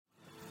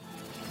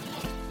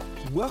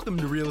Welcome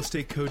to Real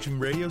Estate Coaching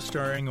Radio,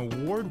 starring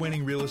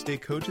award-winning real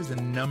estate coaches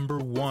and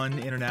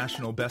 #1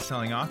 international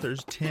best-selling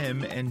authors,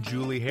 Tim and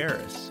Julie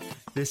Harris.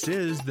 This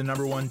is the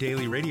 #1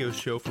 daily radio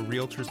show for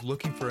realtors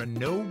looking for a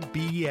no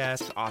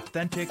BS,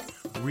 authentic,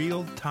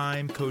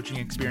 real-time coaching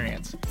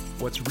experience.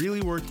 What's really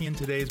working in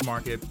today's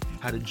market,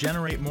 how to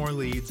generate more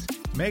leads,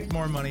 make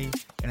more money,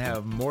 and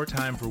have more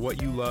time for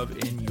what you love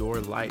in your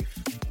life.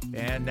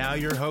 And now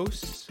your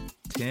hosts,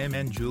 Tim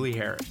and Julie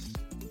Harris.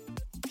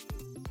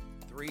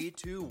 3,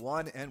 2,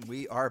 1, and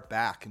we are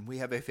back. And we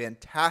have a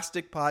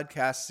fantastic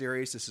podcast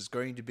series. This is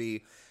going to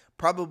be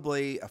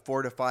probably a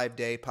 4 to 5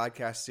 day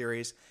podcast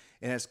series,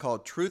 and it's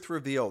called Truth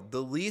Revealed,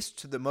 the least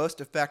to the most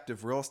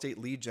effective real estate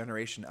lead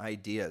generation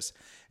ideas.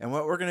 And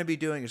what we're going to be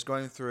doing is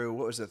going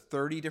through,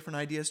 30 different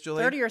ideas,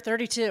 Julie? 30 or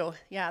 32.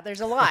 Yeah,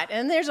 there's a lot.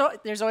 And there's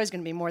always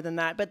going to be more than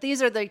that. But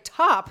these are the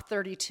top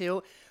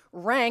 32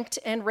 ranked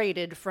and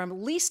rated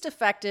from least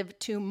effective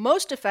to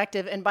most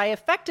effective. And by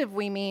effective,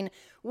 we mean,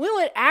 will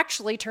it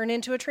actually turn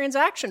into a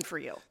transaction for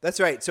you? That's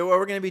right. So what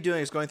we're going to be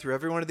doing is going through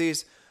every one of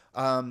these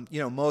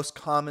most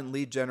common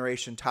lead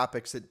generation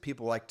topics that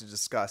people like to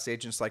discuss,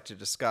 agents like to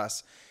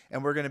discuss.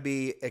 And we're going to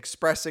be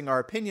expressing our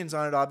opinions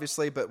on it,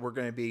 obviously, but we're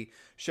going to be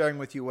sharing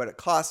with you what it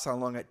costs, how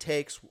long it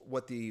takes,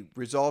 what the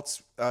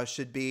results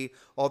should be,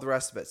 all the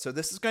rest of it. So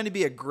this is going to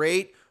be a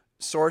great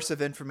source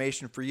of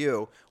information for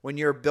you when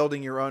you're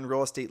building your own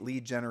real estate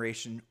lead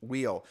generation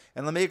wheel.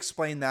 And let me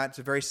explain that. It's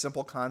a very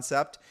simple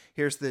concept.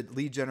 Here's the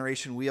lead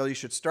generation wheel you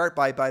should start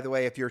by the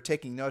way, if you're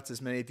taking notes,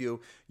 as many of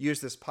you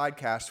use this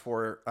podcast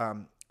for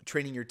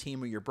training your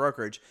team or your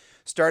brokerage,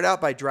 start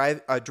out by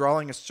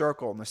drawing a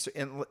circle,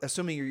 and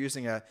assuming you're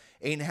using a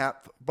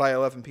 8.5 by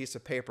 11 piece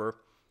of paper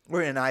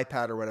or an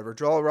iPad or whatever,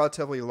 draw a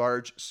relatively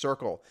large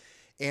circle.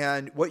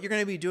 And what you're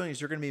going to be doing is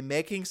you're going to be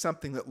making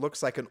something that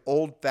looks like an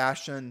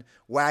old-fashioned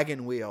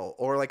wagon wheel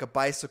or like a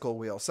bicycle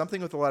wheel,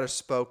 something with a lot of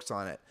spokes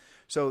on it.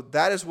 So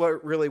that is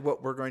what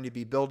we're going to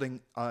be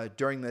building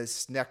during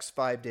this next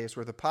 5 days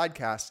worth of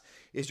podcast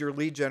is your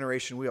lead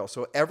generation wheel.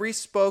 So every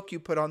spoke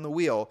you put on the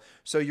wheel,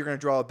 so you're going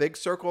to draw a big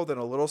circle, then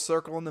a little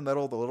circle in the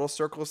middle. The little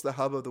circle is the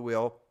hub of the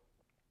wheel.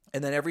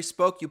 And then every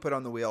spoke you put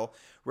on the wheel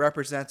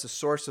represents a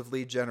source of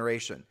lead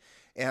generation.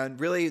 And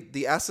really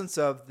the essence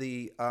of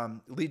the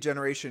lead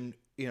generation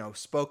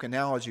spoke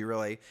analogy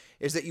really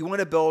is that you want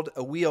to build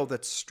a wheel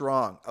that's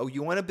strong.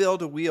 You want to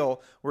build a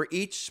wheel where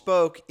each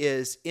spoke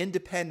is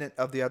independent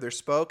of the other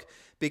spoke,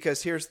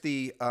 because here's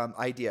the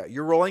idea.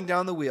 You're rolling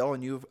down the wheel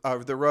and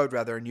the road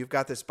and you've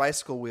got this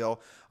bicycle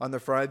wheel on the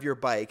front of your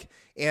bike.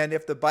 And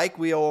if the bike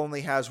wheel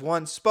only has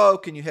one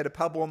spoke and you hit a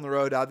pebble in the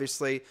road,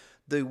 obviously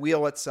the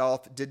wheel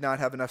itself did not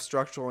have enough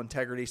structural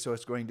integrity, so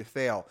it's going to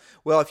fail.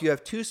 Well, if you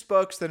have 2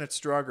 spokes, then it's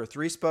stronger.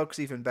 3 spokes,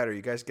 even better.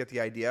 You guys get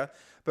the idea?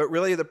 But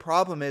really the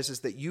problem is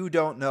that you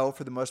don't know,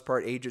 for the most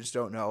part, agents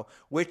don't know,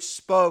 which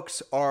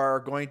spokes are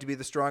going to be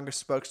the strongest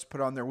spokes to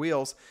put on their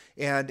wheels.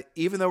 And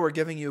even though we're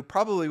giving you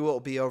probably will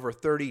be over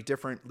 30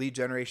 different lead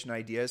generation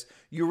ideas,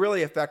 you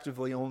really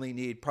effectively only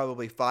need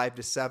probably 5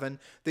 to 7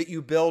 that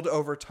you build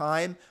over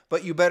time,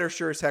 but you better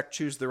sure as heck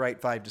choose the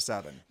right 5 to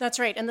 7. That's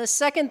right. And the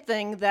second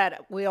thing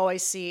that we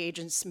always see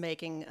agents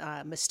making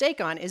a mistake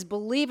on is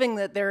believing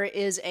that there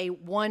is a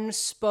one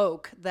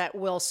spoke that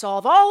will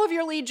solve all of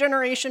your lead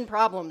generation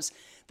problems,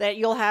 that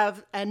you'll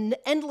have an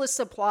endless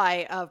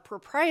supply of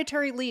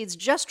proprietary leads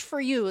just for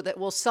you that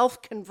will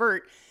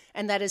self-convert,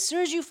 and that as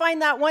soon as you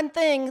find that one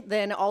thing,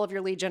 then all of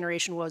your lead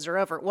generation woes are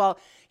over. Well,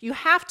 you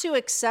have to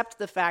accept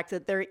the fact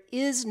that there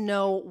is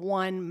no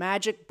one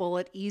magic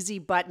bullet, easy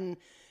button,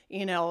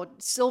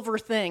 silver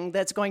thing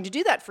that's going to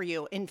do that for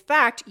you. In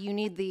fact, you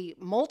need the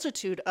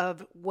multitude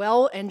of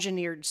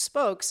well-engineered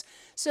spokes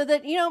so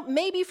that,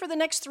 maybe for the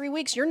next 3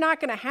 weeks, you're not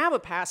going to have a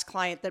past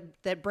client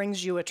that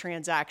brings you a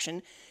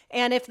transaction.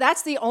 And if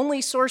that's the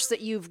only source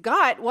that you've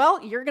got,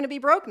 well, you're going to be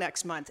broke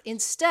next month.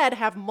 Instead,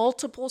 have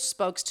multiple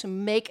spokes to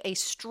make a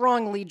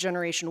strong lead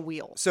generation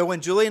wheel. So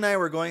when Julie and I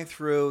were going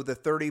through the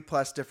 30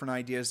 plus different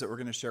ideas that we're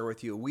going to share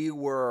with you, we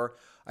were,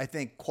 I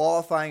think,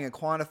 qualifying and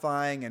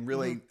quantifying and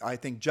really, I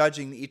think,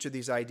 judging each of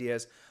these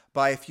ideas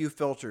by a few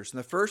filters. And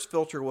the first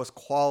filter was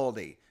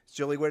quality.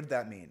 Julie, what did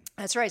that mean?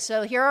 That's right.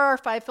 So here are our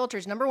 5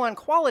 filters. Number 1,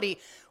 quality.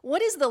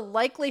 What is the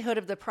likelihood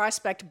of the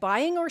prospect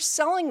buying or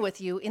selling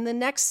with you in the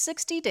next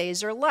 60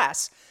 days or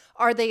less?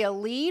 Are they a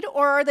lead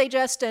or are they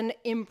just an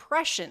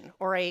impression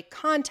or a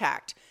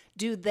contact?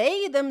 Do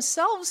they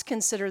themselves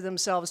consider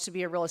themselves to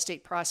be a real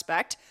estate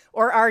prospect,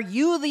 or are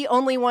you the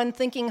only one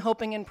thinking,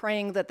 hoping, and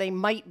praying that they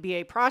might be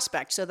a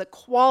prospect? So the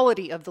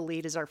quality of the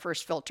lead is our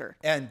first filter.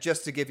 And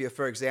just to give you,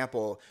 for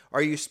example,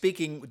 are you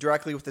speaking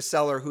directly with the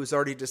seller who's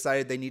already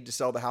decided they need to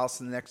sell the house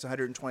in the next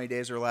 120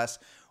 days or less?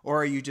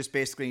 Or are you just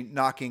basically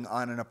knocking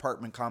on an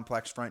apartment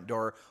complex front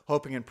door,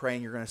 hoping and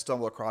praying you're going to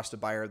stumble across a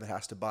buyer that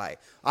has to buy?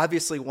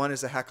 Obviously, one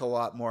is a heck of a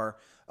lot more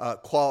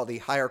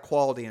higher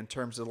quality in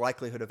terms of the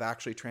likelihood of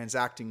actually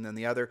transacting than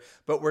the other.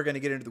 But we're going to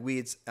get into the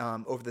weeds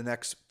over the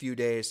next few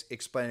days,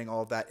 explaining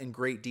all of that in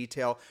great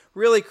detail.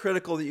 Really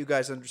critical that you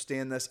guys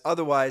understand this.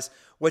 Otherwise,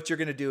 what you're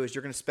going to do is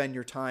you're going to spend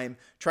your time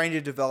trying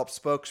to develop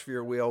spokes for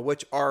your wheel,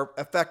 which are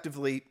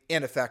effectively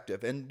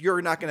ineffective. And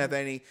you're not going to have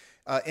any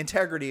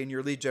integrity in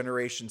your lead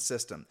generation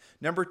system.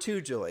 Number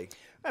 2, Julie.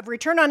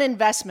 Return on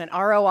investment,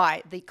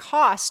 ROI, the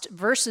cost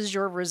versus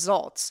your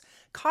results.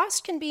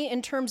 Cost can be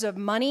in terms of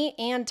money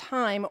and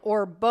time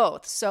or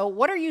both. So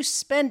what are you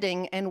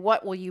spending and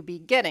what will you be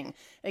getting?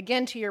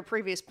 Again, to your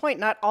previous point,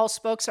 not all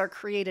spokes are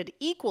created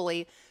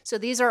equally. So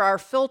these are our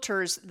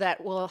filters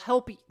that will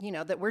help,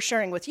 that we're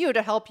sharing with you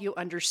to help you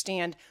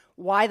understand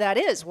why that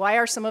is. Why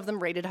are some of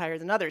them rated higher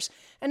than others?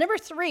 And number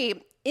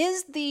 3,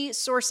 is the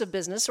source of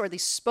business or the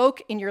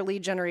spoke in your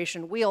lead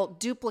generation wheel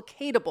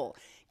duplicatable?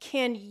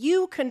 Can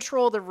you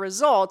control the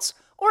results,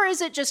 or is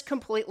it just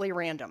completely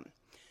random?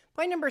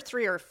 Point number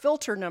 3, or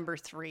filter number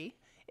 3,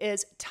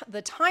 is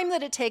the time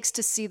that it takes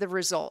to see the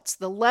results,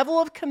 the level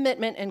of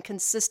commitment and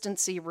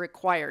consistency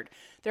required.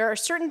 There are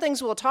certain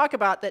things we'll talk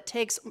about that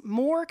takes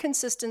more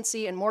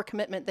consistency and more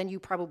commitment than you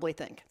probably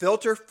think.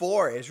 Filter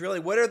 4 is really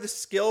what are the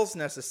skills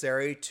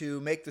necessary to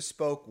make the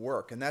spoke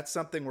work? And that's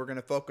something we're going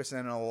to focus in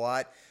on a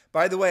lot.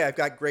 By the way, I've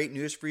got great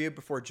news for you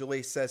before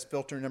Julie says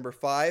filter number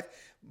 5.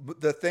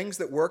 The things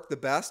that work the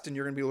best, and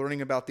you're going to be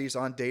learning about these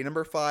on day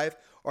number 5,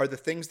 are the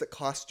things that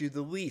cost you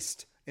the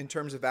least in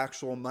terms of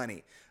actual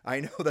money.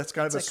 I know that's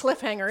kind of a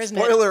cliffhanger, isn't it?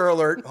 Spoiler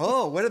alert.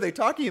 Oh, what are they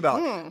talking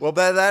about? Well,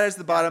 but that is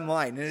the bottom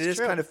line. And it is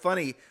true. kind of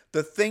funny.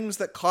 The things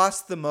that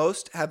cost the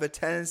most have a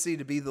tendency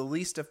to be the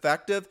least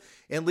effective,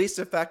 and least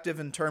effective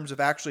in terms of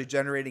actually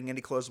generating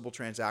any closable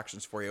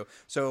transactions for you.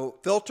 So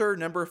filter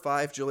number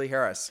 5, Julie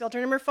Harris.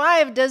 Filter number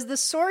 5, does the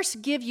source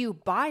give you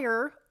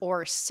buyer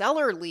or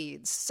seller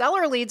leads?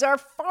 Seller leads are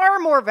far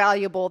more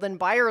valuable than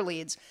buyer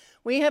leads.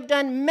 We have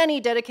done many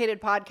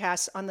dedicated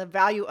podcasts on the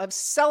value of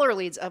seller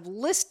leads, of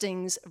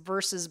listings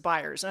versus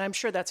buyers. And I'm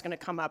sure that's going to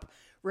come up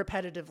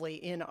repetitively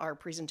in our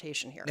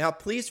presentation here. Now,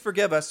 please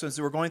forgive us as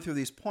we're going through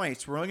these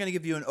points. We're only going to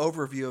give you an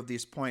overview of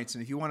these points.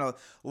 And if you want a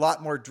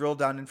lot more drill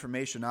down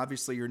information,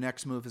 obviously your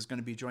next move is going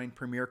to be join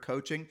Premier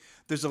Coaching.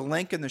 There's a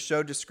link in the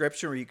show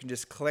description where you can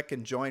just click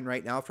and join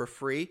right now for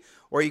free,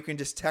 or you can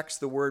just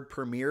text the word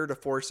Premier to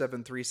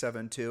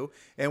 47372.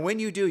 And when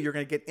you do, you're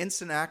going to get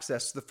instant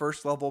access to the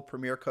first level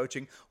Premier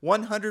Coaching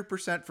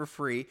 100% for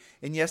free.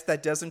 And yes,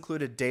 that does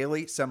include a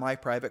daily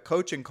semi-private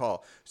coaching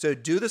call. So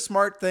do the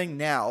smart thing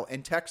now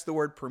and text the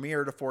word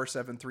Premier to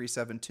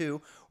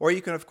 47372, or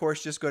you can, of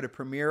course, just go to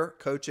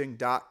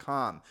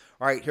premiercoaching.com.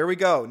 All right, here we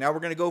go. Now we're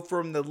going to go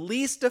from the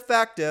least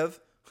effective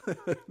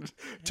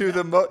to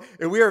the most,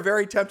 and we are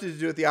very tempted to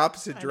do it the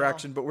opposite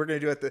direction, but we're going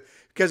to do it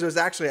because it was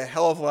actually a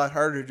hell of a lot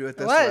harder to do it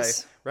this way.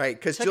 Right.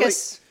 Because Took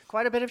us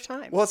quite a bit of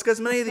time. Well, it's because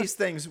many of these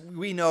things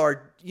we know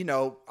are,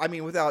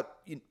 without...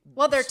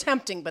 Well, they're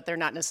tempting, but they're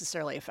not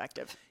necessarily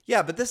effective.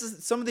 Yeah, but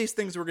some of these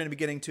things we're going to be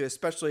getting to,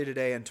 especially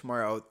today and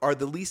tomorrow, are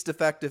the least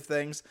effective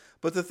things,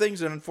 but the things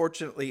that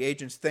unfortunately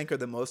agents think are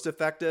the most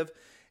effective.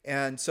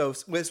 And so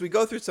as we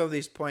go through some of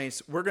these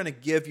points, we're going to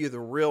give you the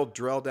real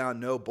drill down,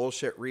 no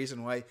bullshit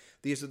reason why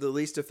these are the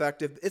least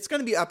effective. It's going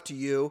to be up to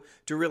you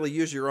to really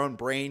use your own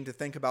brain to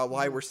think about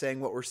why we're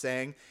saying what we're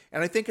saying.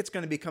 And I think it's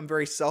going to become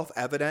very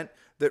self-evident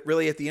that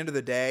really at the end of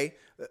the day,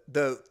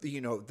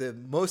 the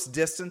most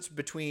distance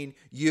between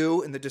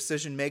you and the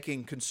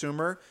decision-making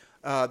consumer,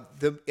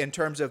 in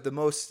terms of the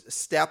most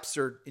steps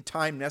or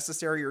time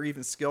necessary or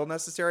even skill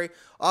necessary,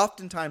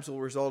 oftentimes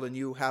will result in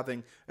you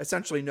having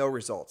essentially no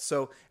results.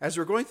 So as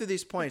we're going through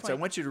these points, I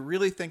want you to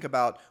really think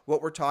about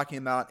what we're talking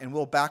about, and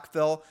we'll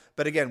backfill.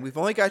 But again, we've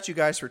only got you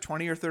guys for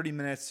 20 or 30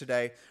 minutes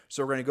today,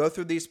 so we're going to go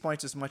through these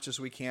points as much as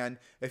we can.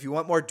 If you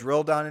want more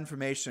drill down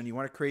information, you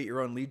want to create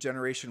your own lead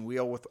generation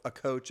wheel with a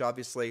coach,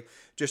 obviously,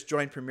 just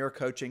join Premier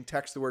Coaching.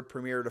 Text the word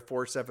Premier to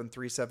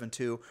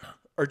 47372.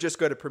 Or just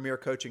go to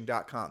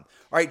premiercoaching.com. All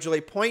right,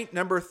 Julie, point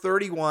number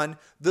 31,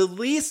 the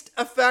least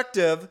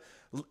effective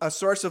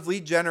source of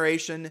lead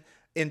generation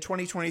in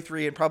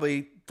 2023 and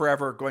probably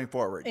forever going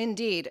forward.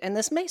 Indeed, and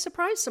this may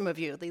surprise some of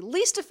you. The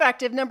least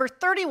effective, number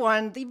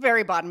 31, the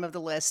very bottom of the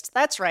list.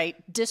 That's right,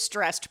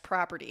 distressed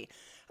property.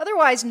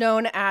 Otherwise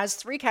known as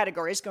 3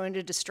 categories going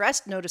to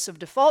distressed, notice of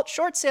default,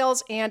 short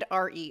sales, and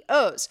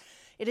REOs.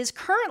 It is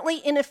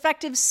currently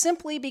ineffective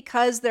simply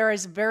because there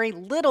is very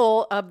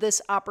little of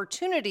this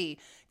opportunity.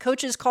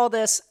 Coaches call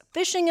this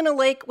fishing in a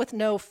lake with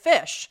no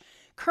fish.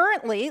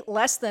 Currently,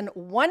 less than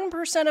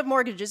 1% of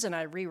mortgages, and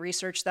I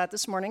re-researched that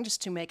this morning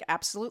just to make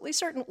absolutely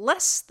certain,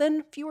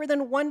 fewer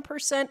than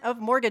 1% of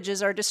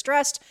mortgages are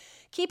distressed,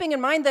 keeping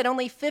in mind that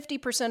only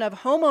 50%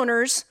 of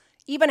homeowners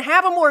even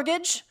have a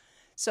mortgage.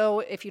 So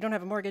if you don't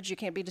have a mortgage, you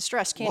can't be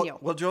distressed, can you?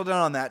 We'll drill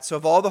down on that. So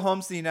of all the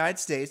homes in the United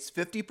States,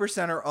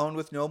 50% are owned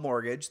with no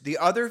mortgage. The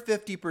other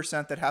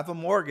 50% that have a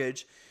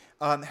mortgage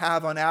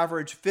have on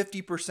average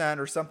 50%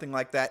 or something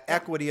like that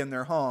equity in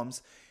their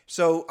homes.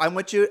 So I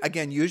want you,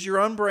 again, use your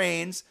own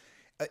brains.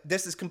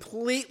 This is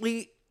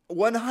completely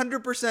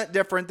 100%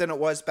 different than it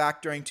was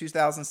back during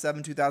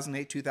 2007,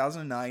 2008,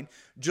 2009.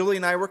 Julie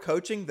and I were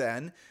coaching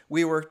then.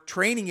 We were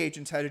training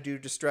agents how to do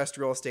distressed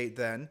real estate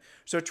then.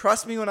 So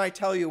trust me when I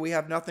tell you we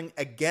have nothing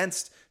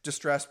against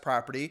distressed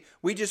property.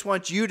 We just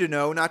want you to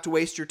know not to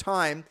waste your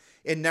time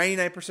in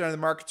 99% of the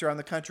markets around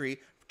the country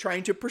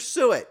trying to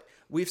pursue it.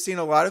 We've seen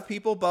a lot of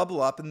people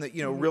bubble up, and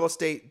real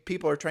estate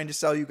people are trying to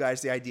sell you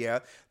guys the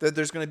idea that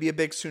there's going to be a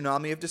big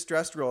tsunami of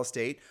distressed real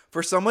estate.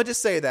 For someone to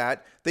say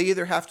that, they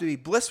either have to be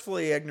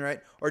blissfully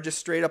ignorant or just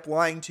straight up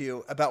lying to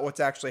you about what's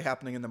actually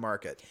happening in the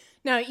market.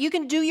 Now, you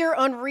can do your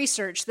own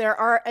research. There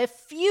are a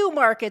few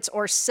markets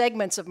or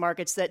segments of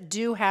markets that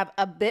do have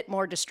a bit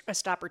more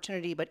distressed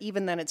opportunity, but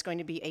even then it's going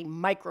to be a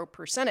micro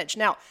percentage.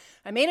 Now,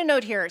 I made a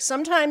note here.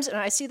 Sometimes, and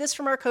I see this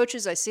from our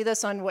coaches, I see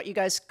this on what you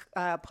guys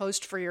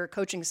post for your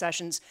coaching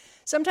sessions,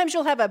 sometimes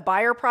you'll have a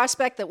buyer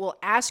prospect that will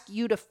ask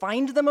you to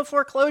find them a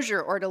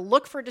foreclosure or to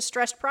look for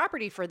distressed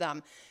property for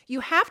them. You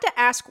have to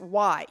ask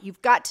why.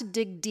 You've got to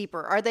dig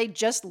deeper. Are they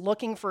just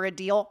looking for a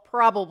deal?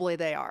 Probably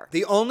they are.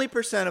 The only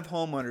percent of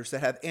homeowners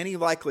that have any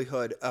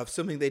likelihood of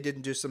assuming they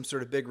didn't do some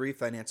sort of big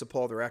refinance to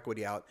pull their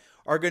equity out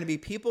are going to be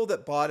people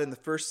that bought in the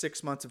first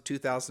 6 months of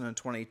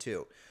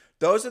 2022.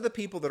 Those are the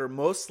people that are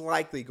most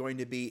likely going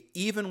to be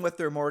even with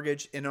their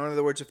mortgage. In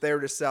other words, if they were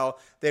to sell,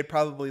 they'd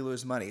probably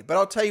lose money. But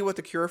I'll tell you what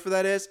the cure for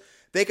that is.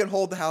 They can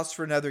hold the house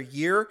for another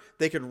year.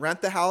 They can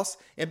rent the house.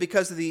 And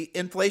because of the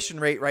inflation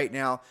rate right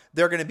now,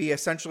 they're going to be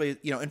essentially,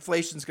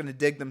 inflation's going to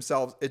dig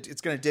themselves.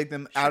 It's going to dig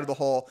them out of the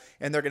hole,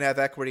 and they're going to have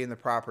equity in the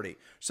property.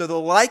 So the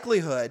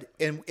likelihood,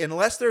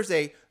 unless there's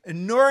a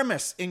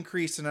enormous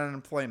increase in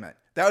unemployment,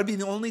 that would be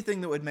the only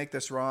thing that would make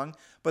this wrong.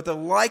 But the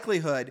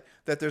likelihood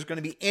that there's going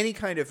to be any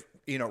kind of,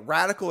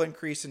 radical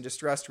increase in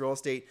distressed real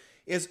estate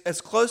is as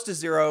close to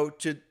zero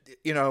to,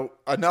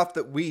 enough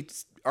that we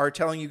are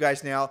telling you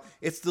guys now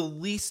it's the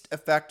least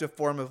effective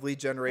form of lead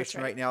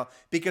generation right now,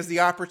 because the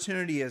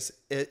opportunity is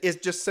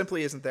just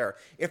simply isn't there.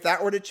 If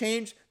that were to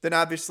change, then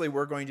obviously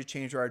we're going to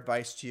change our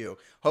advice to you.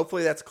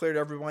 Hopefully that's clear to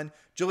everyone.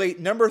 Julie,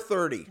 number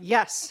 30.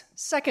 Yes,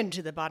 second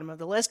to the bottom of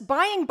the list,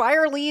 buying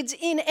buyer leads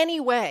in any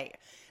way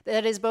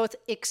that is both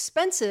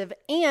expensive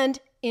and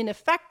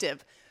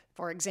ineffective.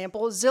 For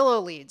example,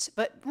 Zillow leads.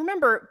 But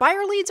remember,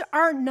 buyer leads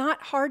are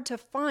not hard to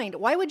find.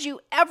 Why would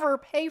you ever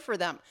pay for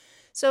them?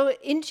 So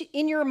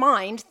in your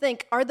mind,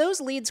 think, are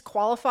those leads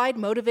qualified,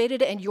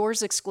 motivated, and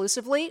yours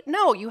exclusively?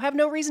 No, you have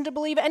no reason to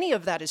believe any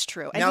of that is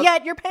true. And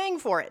yet you're paying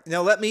for it.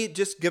 Now, let me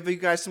just give you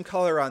guys some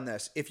color on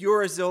this. If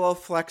you're a Zillow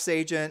Flex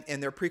agent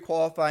and they're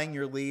pre-qualifying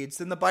your leads,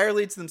 then the buyer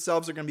leads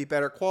themselves are going to be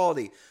better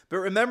quality. But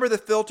remember the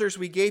filters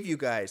we gave you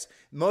guys.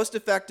 Most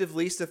effective,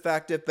 least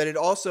effective, but it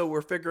also,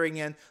 we're figuring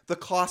in the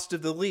cost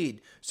of the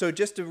lead. So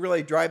just to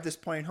really drive this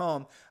point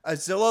home, a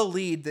Zillow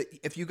lead, that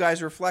if you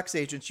guys are Flex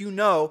agents, you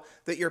know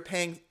that you're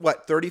paying,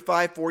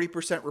 35, 40%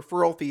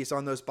 referral fees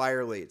on those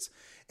buyer leads.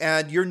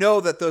 And you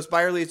know that those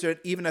buyer leads are,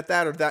 even at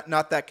that, are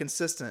not that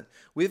consistent.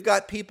 We've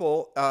got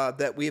people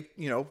that we've,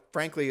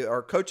 frankly,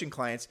 our coaching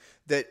clients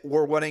that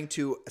were wanting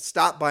to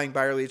stop buying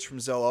buyer leads from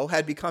Zillow,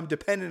 had become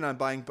dependent on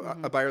buying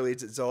buyer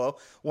leads at Zillow,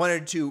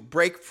 wanted to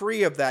break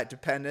free of that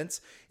dependence.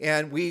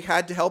 And we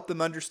had to help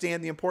them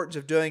understand the importance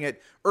of doing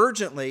it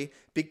urgently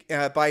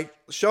by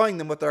showing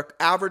them what their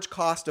average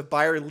cost of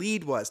buyer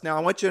lead was. Now, I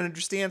want you to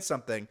understand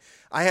something.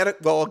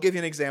 I'll give you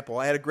an example.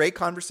 I had a great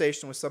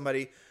conversation with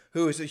somebody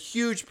who is a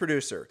huge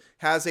producer,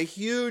 has a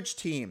huge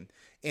team,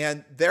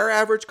 and their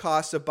average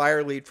cost of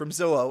buyer lead from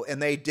Zillow,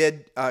 and they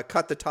did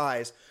cut the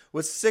ties,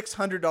 was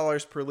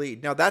 $600 per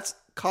lead. Now, that's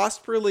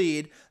cost per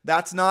lead.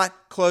 That's not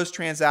closed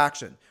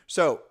transaction.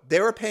 So they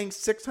were paying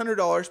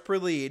 $600 per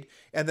lead,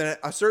 and then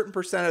a certain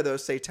percent of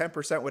those, say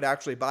 10%, would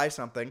actually buy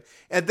something.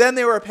 And then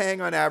they were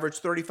paying on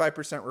average 35%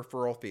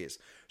 referral fees.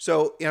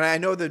 So, and I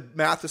know the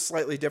math is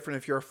slightly different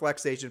if you're a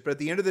Flex agent, but at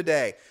the end of the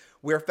day,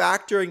 we're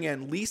factoring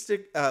in least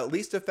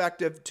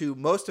effective to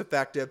most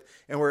effective,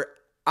 and we're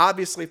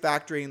obviously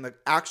factoring the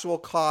actual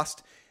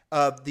cost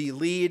of the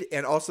lead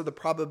and also the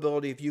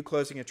probability of you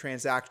closing a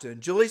transaction.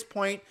 And Julie's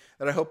point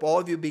that I hope all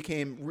of you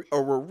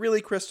were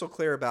really crystal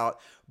clear about,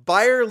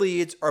 buyer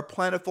leads are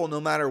plentiful no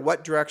matter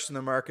what direction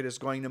the market is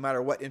going, no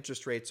matter what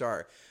interest rates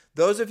are.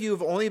 Those of you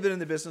who've only been in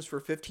the business for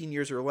 15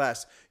 years or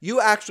less,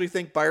 you actually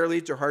think buyer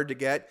leads are hard to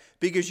get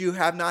because you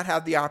have not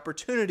had the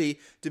opportunity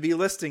to be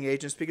listing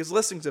agents, because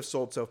listings have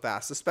sold so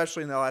fast,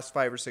 especially in the last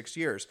 5 or 6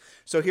 years.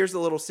 So here's a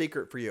little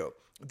secret for you.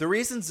 The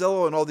reason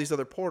Zillow and all these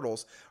other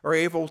portals are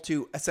able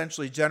to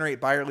essentially generate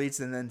buyer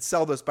leads and then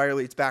sell those buyer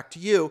leads back to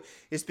you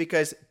is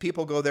because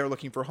people go there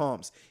looking for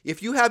homes.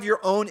 If you have your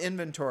own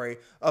inventory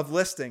of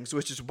listings,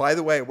 which is, by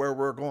the way, where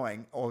we're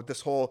going, this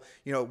whole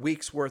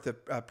week's worth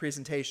of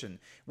presentation,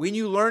 when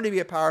you learn to be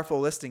a powerful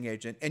listing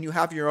agent and you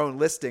have your own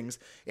listings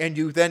and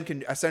you then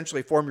can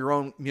essentially form your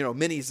own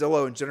mini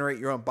Zillow and generate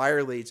your own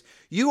buyer leads,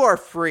 you are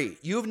free.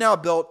 You've now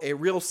built a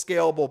real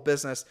scalable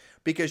business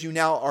because you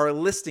now are a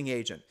listing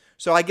agent.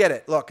 So I get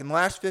it. Look, in the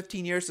last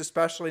 15 years,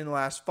 especially in the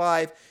last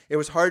 5, it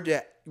was hard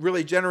to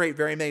really generate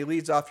very many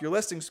leads off your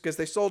listings because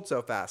they sold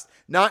so fast.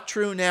 Not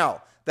true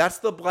now. That's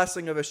the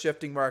blessing of a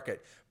shifting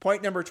market.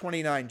 Point number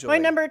 29, Julie.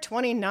 Point number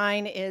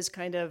 29 is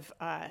kind of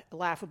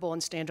laughable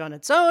and stand on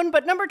its own.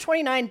 But number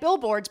 29,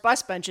 billboards,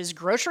 bus benches,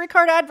 grocery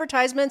cart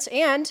advertisements,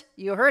 and,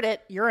 you heard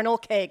it, urinal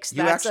cakes.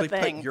 You That's actually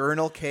a thing. put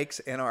urinal cakes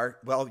in our...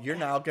 Well, you're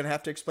now going to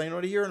have to explain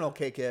what a urinal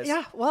cake is.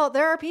 Yeah, well,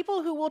 there are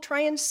people who will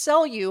try and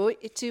sell you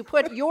to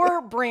put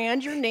your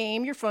brand, your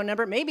name, your phone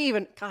number, maybe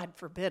even, God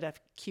forbid, a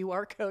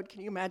QR code,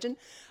 can you imagine,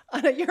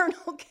 on a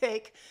urinal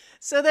cake,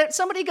 so that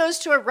somebody goes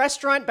to a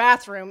restaurant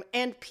bathroom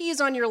and pees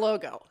on your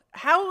logo.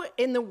 How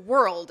in the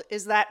world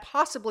is that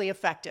possibly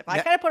effective? I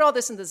kind of put all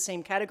this into the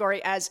same category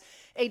as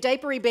a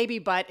diapery baby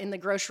butt in the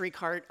grocery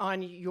cart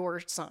on your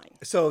sign.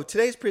 So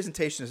today's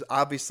presentation is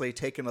obviously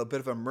taking a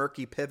bit of a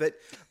murky pivot,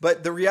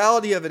 but the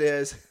reality of it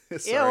is,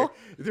 the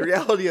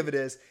reality of it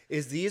is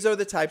these are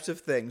the types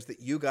of things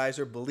that you guys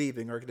are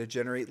believing are going to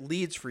generate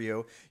leads for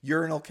you.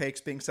 Urinal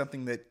cakes being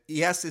something that,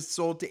 yes, is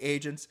sold to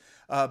agents,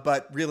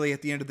 but really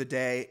at the end of the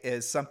day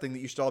is something that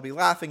you should all be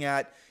laughing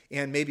at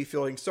and maybe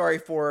feeling sorry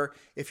for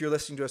if you're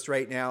listening to us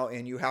right now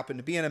and you happen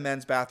to be in a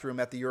men's bathroom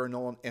at the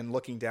urinal and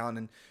looking down,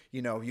 and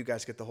you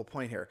guys get the whole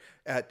point here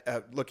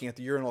at looking at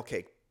the urinal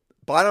cake.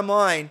 Bottom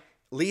line,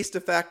 least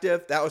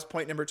effective. That was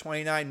point number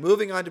 29.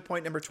 Moving on to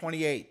point number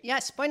 28.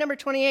 Yes, point number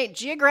 28,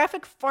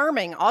 geographic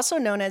farming, also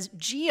known as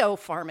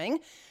geofarming.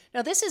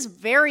 Now, this is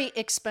very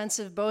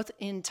expensive both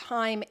in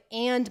time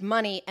and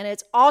money, and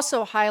it's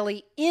also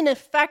highly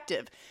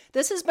ineffective.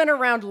 This has been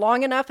around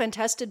long enough and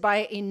tested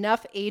by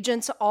enough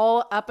agents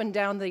all up and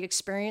down the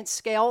experience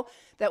scale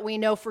that we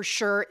know for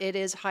sure it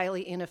is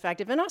highly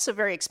ineffective and also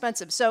very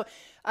expensive. So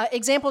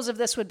examples of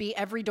this would be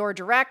Everydoor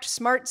Direct,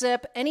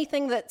 SmartZip,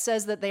 anything that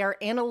says that they are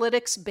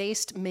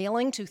analytics-based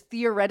mailing to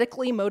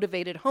theoretically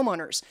motivated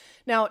homeowners.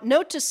 Now,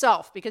 note to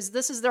self, because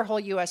this is their whole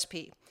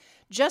USP.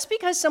 Just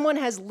because someone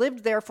has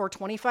lived there for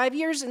 25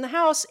 years in the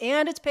house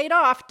and it's paid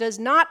off does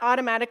not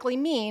automatically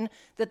mean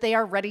that they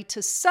are ready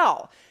to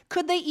sell.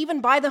 Could they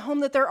even buy the home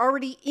that they're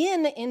already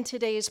in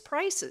today's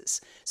prices?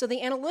 So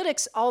the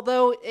analytics,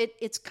 although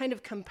it's kind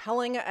of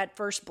compelling at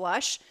first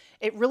blush,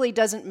 it really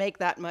doesn't make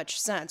that much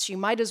sense. You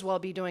might as well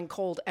be doing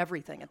cold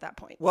everything at that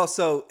point. Well,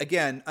 so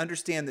again,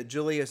 understand that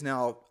Julie is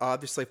now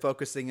obviously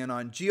focusing in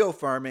on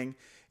geofarming,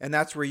 and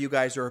that's where you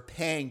guys are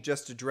paying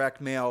just to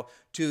direct mail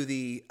to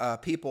the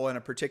people in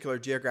a particular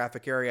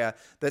geographic area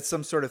that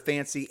some sort of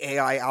fancy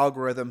AI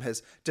algorithm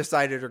has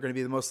decided are going to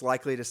be the most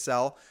likely to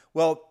sell.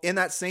 Well, in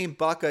that same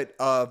bucket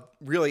of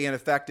really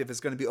ineffective is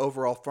going to be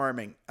overall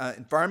farming.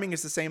 And farming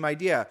is the same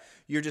idea.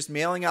 You're just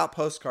mailing out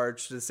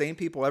postcards to the same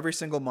people every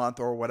single month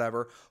or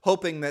whatever,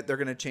 hoping that they're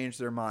going to change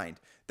their mind.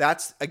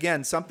 That's,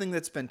 again, something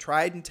that's been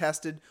tried and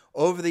tested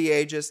over the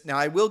ages. Now,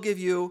 I will give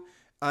you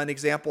an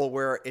example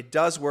where it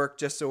does work,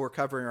 just so we're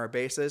covering our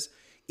bases.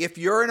 If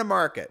you're in a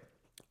market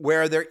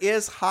where there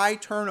is high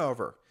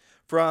turnover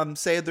from,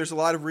 say, there's a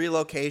lot of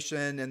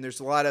relocation and there's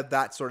a lot of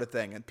that sort of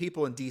thing, and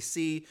people in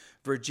DC,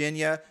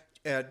 Virginia,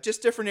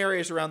 just different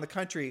areas around the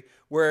country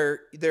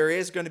where there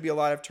is going to be a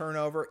lot of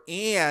turnover,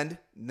 and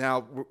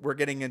now we're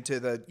getting into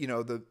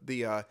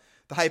the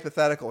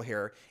hypothetical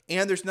here,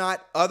 and there's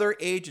not other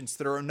agents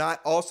that are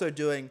not also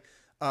doing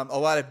a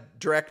lot of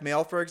direct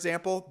mail, for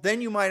example,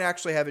 then you might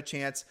actually have a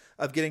chance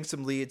of getting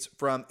some leads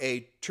from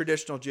a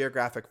traditional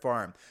geographic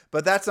farm.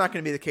 But that's not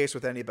going to be the case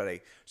with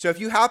anybody. So if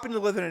you happen to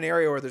live in an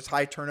area where there's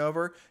high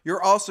turnover,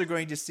 you're also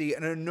going to see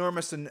an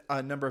enormous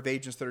number of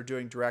agents that are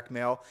doing direct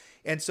mail.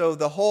 And so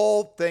the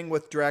whole thing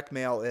with direct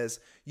mail is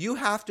you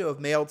have to have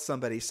mailed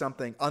somebody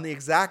something on the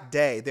exact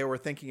day they were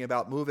thinking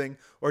about moving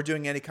or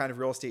doing any kind of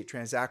real estate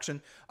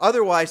transaction.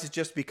 Otherwise, it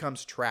just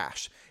becomes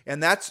trash.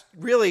 And that's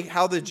really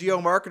how the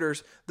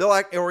geo-marketers,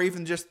 or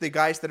even just the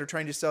guys that are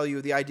trying to sell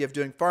you the idea of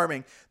doing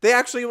farming, they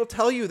actually will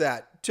tell you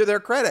that to their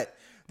credit.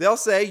 They'll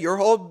say your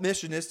whole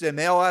mission is to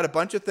mail out a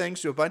bunch of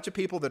things to a bunch of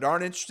people that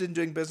aren't interested in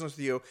doing business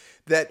with you,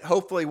 that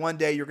hopefully one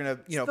day you're going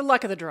to, It's the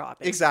luck of the draw.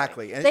 Basically.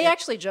 Exactly. They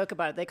actually joke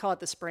about it. They call it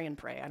the spray and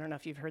pray. I don't know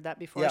if you've heard that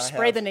before. Yeah,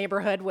 spray the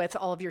neighborhood with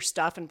all of your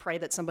stuff and pray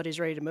that somebody's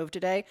ready to move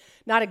today.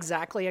 Not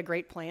exactly a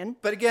great plan.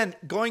 But again,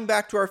 going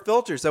back to our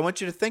filters, I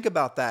want you to think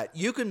about that.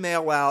 You can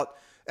mail out,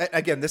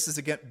 again, this is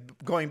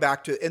going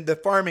back to, and the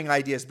farming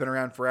idea has been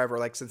around forever,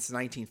 like since the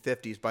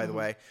 1950s, by the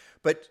way.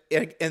 But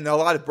in a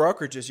lot of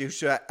brokerages,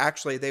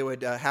 they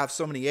would have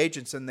so many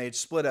agents, and they'd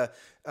split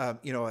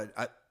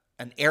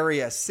an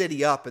area, a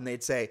city up, and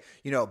they'd say,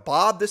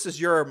 Bob, this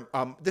is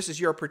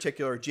your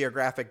particular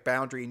geographic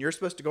boundary, and you're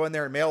supposed to go in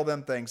there and mail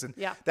them things. And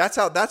that's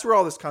where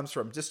all this comes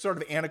from. Just sort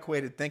of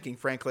antiquated thinking,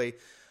 frankly.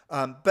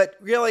 But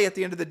really, at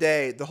the end of the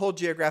day, the whole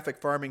geographic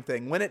farming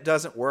thing, when it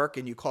doesn't work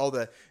and you call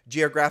the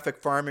geographic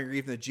farming or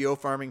even the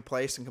geo-farming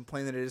place and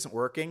complain that it isn't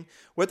working,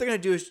 what they're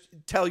going to do is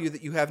tell you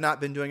that you have not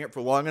been doing it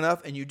for long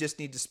enough and you just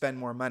need to spend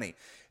more money.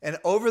 And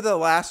over the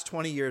last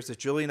 20 years that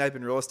Julie and I have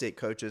been real estate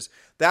coaches,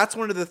 that's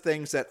one of the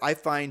things that I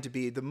find to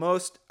be the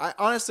most,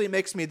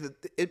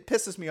 it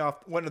pisses me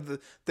off. One of the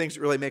things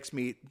that really makes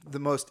me the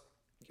most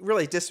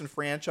really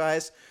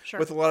disenfranchised Sure.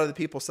 with a lot of the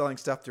people selling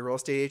stuff to real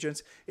estate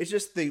agents. It's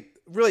just the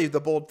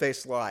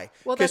bold-faced lie.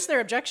 Well, that's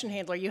their objection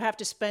handler. You have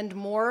to spend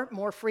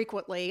more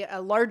frequently,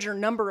 a larger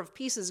number of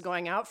pieces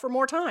going out for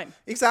more time.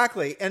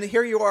 Exactly. And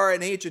here you are,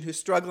 an agent who's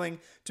struggling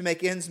to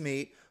make ends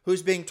meet,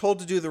 who's being told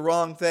to do the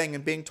wrong thing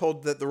and being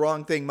told that the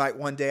wrong thing might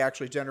one day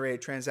actually generate a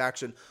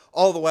transaction.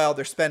 All the while,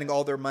 they're spending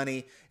all their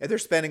money and they're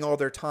spending all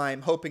their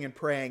time hoping and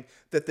praying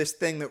that this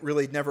thing that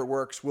really never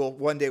works will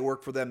one day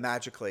work for them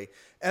magically.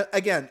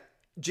 Again,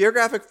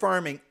 geographic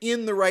farming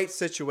in the right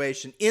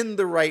situation, in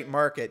the right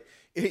market,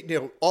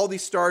 all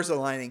these stars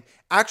aligning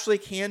actually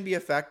can be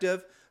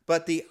effective,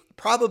 but the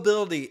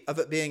probability of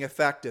it being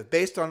effective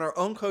based on our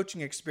own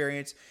coaching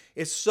experience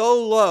is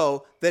so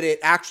low that it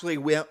actually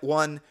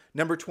won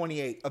number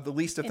 28 of the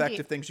least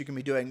effective things you can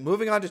be doing.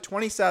 Moving on to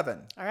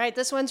 27. All right,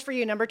 this one's for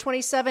you. Number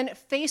 27,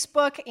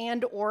 Facebook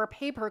and or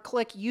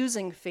pay-per-click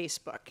using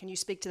Facebook. Can you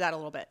speak to that a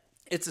little bit?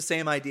 It's the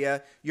same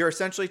idea. You're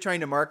essentially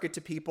trying to market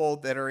to people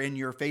that are in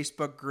your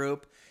Facebook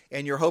group,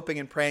 and you're hoping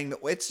and praying that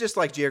it's just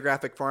like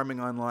geographic farming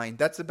online.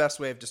 That's the best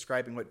way of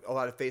describing what a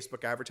lot of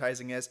Facebook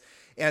advertising is.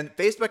 And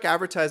Facebook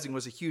advertising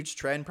was a huge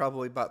trend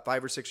probably about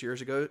 5 or 6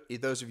 years ago.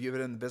 Those of you who've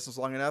been in the business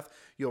long enough,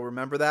 you'll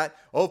remember that.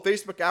 Oh,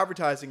 Facebook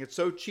advertising, it's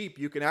so cheap.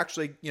 You can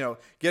actually,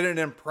 get an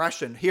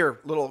impression.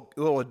 Here,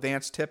 little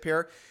advanced tip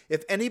here.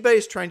 If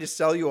anybody's trying to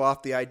sell you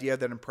off the idea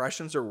that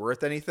impressions are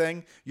worth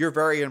anything, you're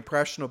very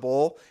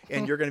impressionable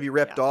and you're going to be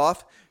ripped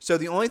off. So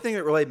the only thing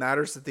that really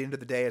matters at the end of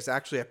the day is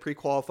actually a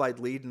pre-qualified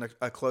lead and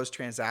a closed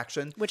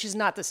transaction. Which is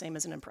not the same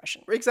as an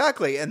impression.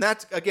 Exactly. And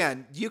that's,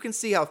 again, you can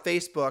see how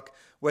Facebook,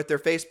 with their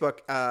Facebook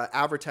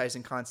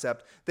advertising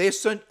concept, they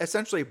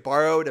essentially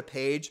borrowed a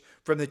page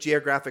from the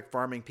geographic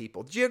farming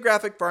people.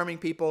 Geographic farming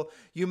people,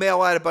 you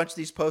mail out a bunch of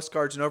these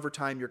postcards, and over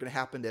time you're going to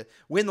happen to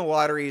win the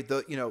lottery.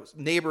 The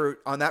neighbor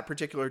on that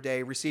particular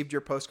day received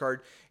your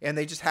postcard, and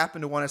they just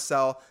happen to want to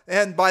sell.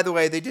 And by the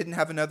way, they didn't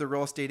have another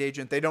real estate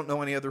agent. They don't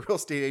know any other real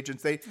estate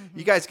agents.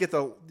 You guys get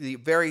the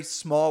very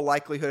small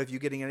likelihood of you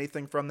getting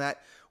anything from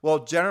that. Well,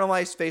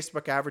 generalized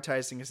Facebook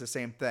advertising is the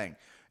same thing.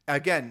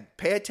 Again,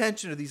 pay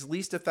attention to these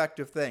least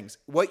effective things.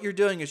 What you're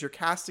doing is you're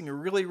casting a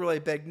really, really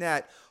big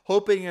net,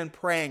 hoping and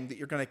praying that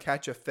you're going to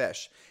catch a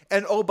fish.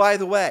 And oh, by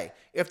the way,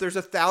 if there's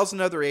 1,000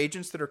 other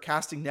agents that are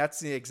casting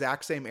nets in the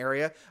exact same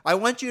area, I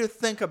want you to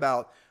think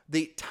about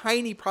the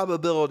tiny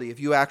probability of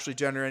you actually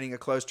generating a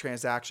closed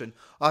transaction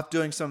off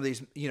doing some of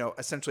these,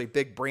 essentially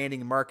big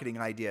branding and marketing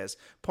ideas.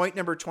 Point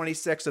number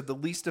 26 of the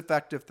least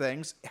effective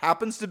things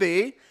happens to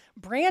be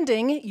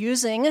branding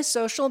using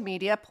social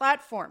media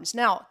platforms.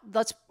 Now,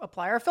 let's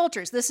apply our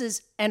filters. This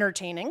is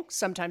entertaining,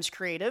 sometimes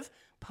creative,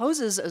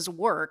 poses as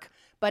work,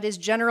 but is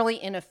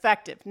generally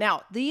ineffective.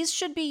 Now, these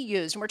should be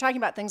used, and we're talking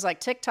about things like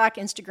TikTok,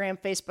 Instagram,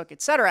 Facebook,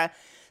 etc.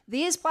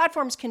 These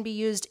platforms can be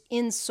used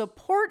in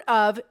support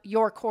of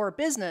your core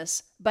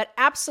business, but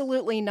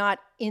absolutely not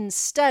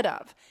instead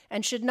of,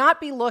 and should not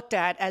be looked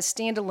at as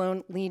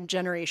standalone lead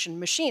generation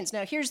machines.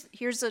 Now, here's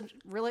a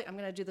really, I'm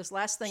going to do this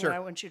last thing, Sure. and I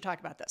want you to talk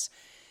about this.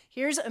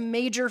 Here's a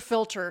major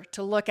filter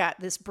to look at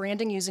this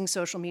branding using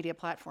social media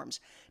platforms.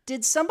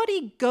 Did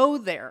somebody go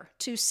there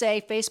to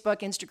say Facebook,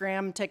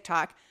 Instagram,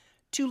 TikTok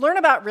to learn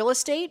about real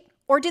estate,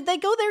 or did they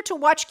go there to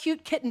watch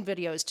cute kitten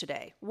videos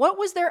today? What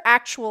was their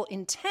actual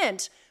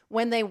intent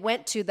when they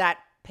went to that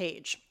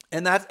page?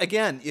 And that,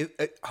 again,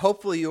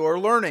 hopefully you are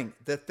learning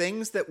the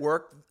things that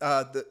work,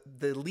 the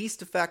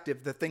least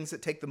effective, the things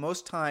that take the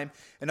most time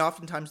and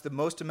oftentimes the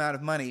most amount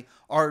of money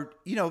are,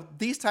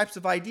 these types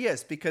of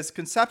ideas. Because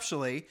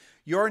conceptually,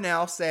 you're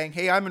now saying,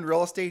 hey, I'm in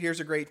real estate. Here's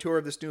a great tour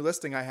of this new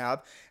listing I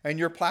have. And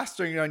you're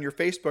plastering it on your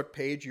Facebook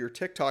page, your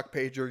TikTok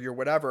page, or your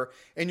whatever.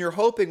 And you're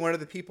hoping one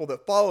of the people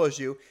that follows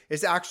you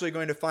is actually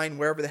going to find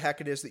wherever the heck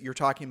it is that you're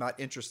talking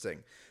about interesting.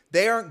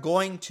 They aren't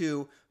going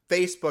to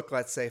Facebook,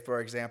 let's say,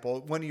 for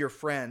example, one of your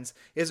friends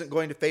isn't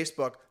going to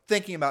Facebook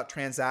thinking about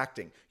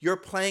transacting. You're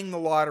playing the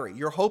lottery.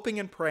 You're hoping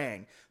and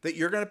praying that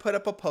you're going to put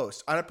up a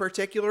post on a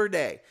particular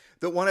day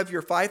that one of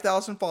your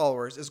 5,000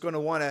 followers is going to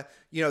want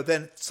to,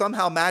 then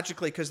somehow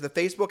magically, because the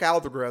Facebook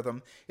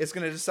algorithm is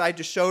going to decide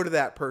to show to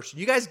that person.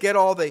 You guys get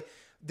all the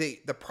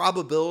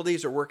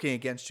probabilities are working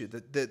against you.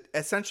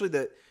 Essentially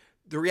the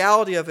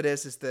reality of it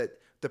is that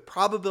the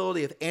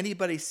probability of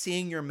anybody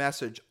seeing your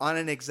message on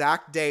an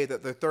exact day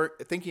that they're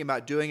thinking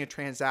about doing a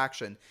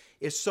transaction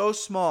is so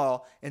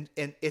small, and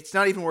it's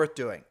not even worth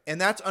doing. And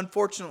that's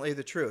unfortunately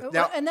the truth.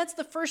 Now, and that's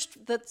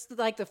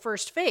like the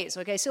first phase.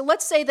 Okay, so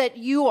let's say that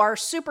you are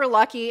super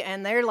lucky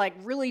and they're like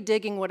really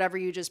digging whatever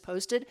you just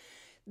posted.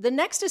 The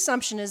next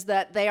assumption is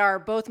that they are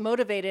both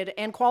motivated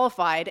and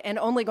qualified and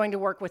only going to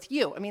work with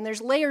you. I mean,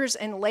 there's layers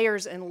and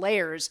layers and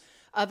layers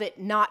of it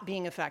not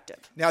being effective.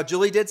 Now,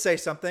 Julie did say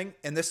something,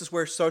 and this is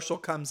where social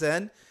comes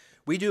in.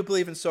 We do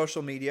believe in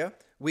social media.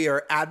 We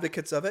are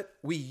advocates of it.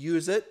 We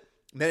use it.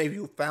 Many of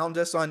you found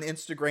us on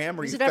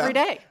Instagram. Use it every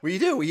day. We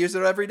do. We use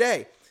it every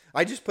day.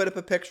 I just put up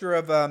a picture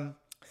of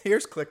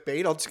Here's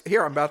clickbait.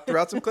 I'm about to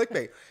throw out some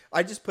clickbait.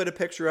 I just put a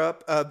picture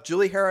up of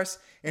Julie Harris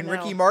and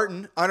Ricky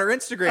Martin on her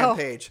Instagram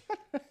page.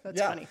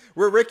 That's funny.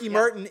 Where Ricky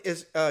Martin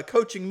is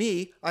coaching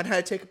me on how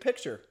to take a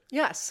picture.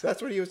 Yes.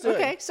 That's what he was doing.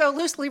 Okay, so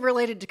loosely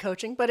related to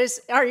coaching, but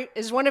is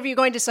one of you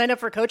going to sign up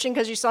for coaching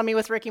because you saw me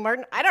with Ricky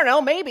Martin? I don't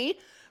know, maybe.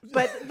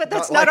 But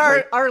that's not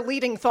our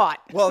leading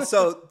thought. Well,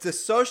 so the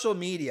social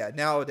media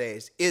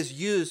nowadays is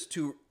used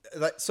to,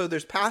 so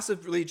there's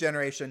passive lead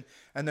generation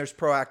and there's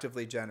proactive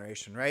lead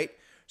generation, right?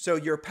 So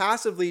your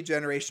passive lead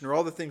generation are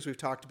all the things we've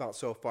talked about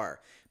so far.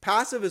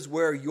 Passive is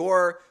where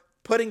you're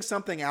putting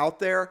something out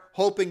there,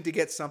 hoping to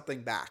get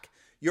something back.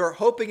 You're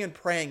hoping and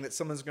praying that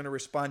someone's going to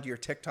respond to your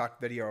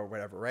TikTok video or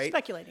whatever, right?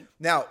 Speculating.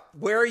 Now,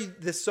 where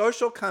the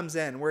social comes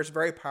in, where it's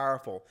very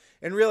powerful,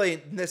 and really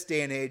in this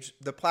day and age,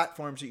 the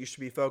platforms that you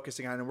should be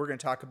focusing on, and we're going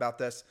to talk about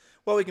this,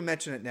 well, we can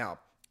mention it now.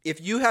 If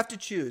you have to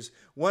choose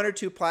one or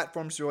two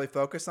platforms to really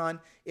focus on,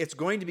 it's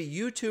going to be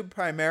YouTube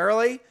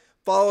primarily,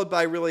 followed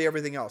by really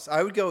everything else.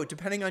 I would go,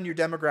 depending on your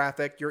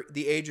demographic,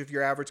 the age of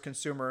your average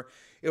consumer,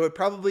 it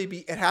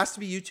has to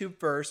be YouTube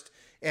first.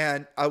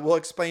 And I will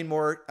explain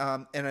more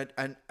in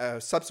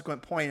a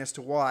subsequent point as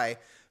to why.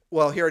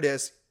 Well, here it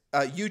is.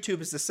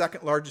 YouTube is the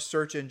second largest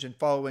search engine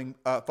following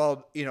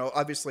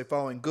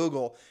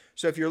Google.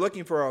 So if you're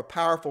looking for a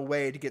powerful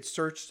way to get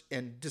searched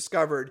and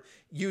discovered,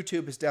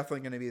 YouTube is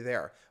definitely going to be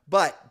there.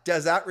 But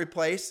does that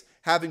replace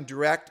having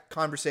direct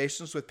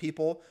conversations with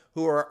people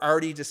who are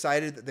already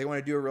decided that they want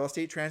to do a real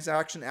estate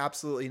transaction?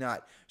 Absolutely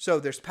not.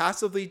 So there's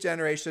passive lead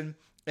generation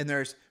and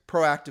there's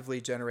proactive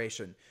lead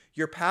generation.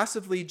 Your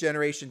passive lead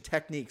generation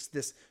techniques,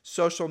 this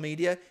social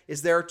media,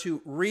 is there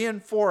to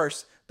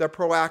reinforce the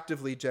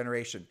proactive lead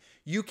generation.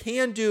 You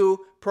can do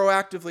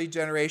proactive lead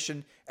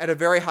generation at a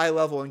very high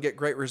level and get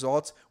great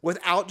results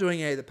without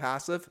doing any of the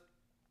passive,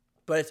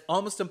 but it's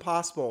almost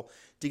impossible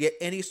to get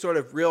any sort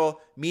of real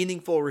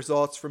meaningful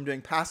results from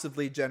doing passive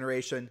lead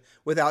generation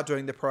without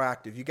doing the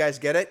proactive. You guys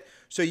get it?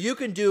 So you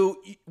can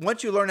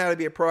once you learn how to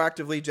be a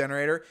proactive lead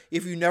generator,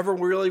 if you never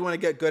really want to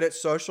get good at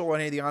social or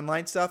any of the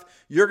online stuff,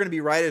 you're going to be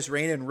right as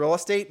rain in real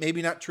estate.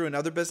 Maybe not true in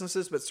other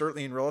businesses, but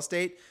certainly in real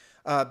estate.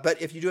 But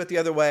if you do it the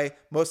other way,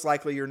 most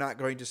likely you're not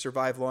going to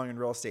survive long in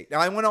real estate. Now,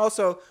 I want to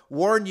also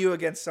warn you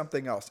against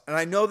something else. And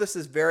I know this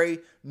is very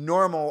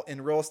normal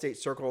in real estate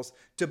circles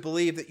to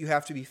believe that you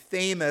have to be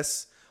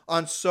famous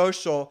on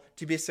social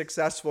to be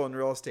successful in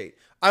real estate.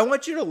 I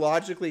want you to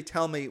logically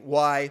tell me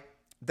why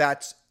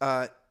that's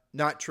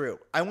not true.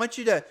 I want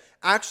you to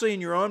actually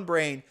in your own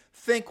brain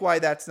think why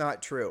that's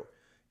not true.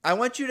 I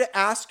want you to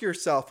ask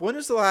yourself, when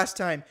was the last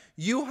time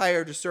you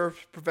hired a service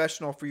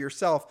professional for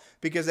yourself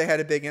because they had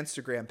a big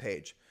Instagram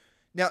page?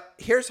 Now,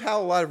 here's how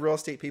a lot of real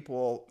estate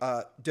people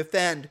will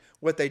defend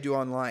what they do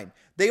online.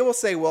 They will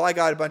say, well, I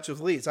got a bunch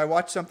of leads. I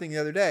watched something the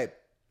other day,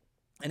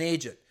 an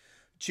agent.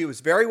 She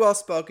was very well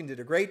spoken, did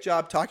a great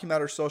job talking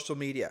about her social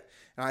media.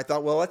 And I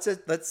thought, well, let's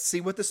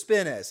see what the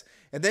spin is.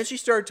 And then she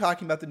started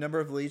talking about the number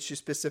of leads she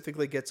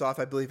specifically gets off,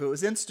 I believe it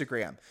was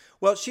Instagram.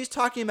 Well, she's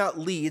talking about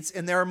leads,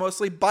 and they are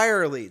mostly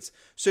buyer leads.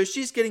 So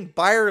she's getting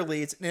buyer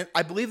leads, and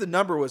I believe the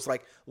number was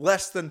like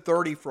less than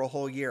 30 for a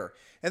whole year.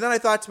 And then I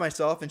thought to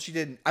myself,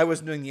 and I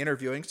wasn't doing the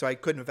interviewing, so I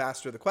couldn't have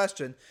asked her the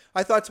question.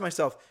 I thought to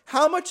myself,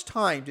 how much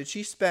time did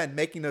she spend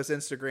making those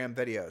Instagram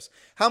videos?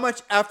 How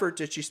much effort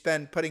did she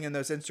spend putting in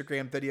those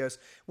Instagram videos?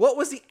 What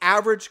was the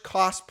average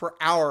cost per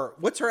hour?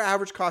 What's her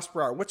average cost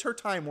per hour? What's her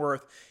time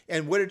worth?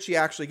 And what did she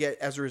actually get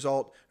as a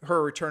result,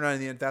 her return on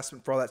the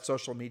investment for all that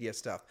social media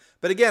stuff?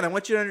 But again, I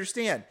want you to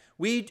understand,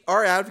 we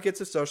are advocates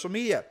of social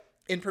media.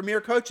 In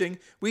Premier Coaching,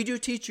 we do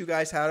teach you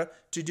guys how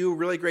to do a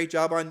really great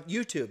job on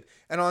YouTube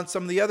and on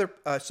some of the other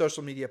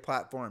social media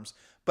platforms.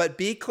 But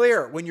be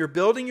clear, when you're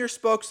building your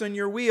spokes on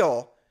your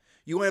wheel,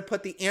 you want to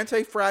put the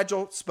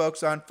anti-fragile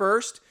spokes on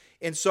first.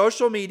 In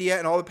social media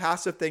and all the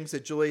passive things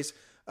that Julie's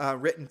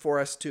written for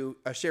us to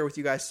share with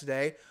you guys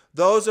today,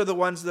 those are the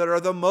ones that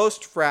are the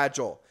most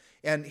fragile.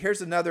 And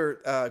here's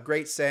another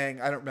great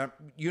saying. I don't remember,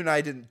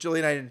 Julie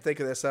and I didn't think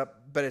of this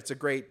up, but it's a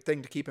great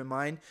thing to keep in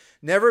mind.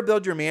 Never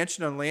build your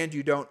mansion on land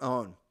you don't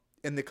own.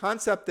 And the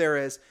concept there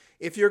is,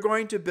 if you're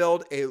going to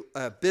build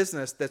a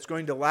business that's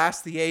going to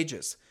last the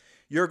ages,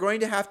 you're going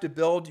to have to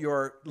build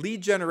your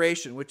lead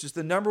generation, which is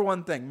the number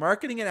one thing.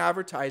 Marketing and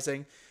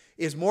advertising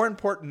is more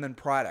important than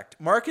product.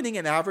 Marketing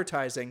and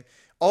advertising,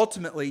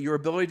 ultimately, your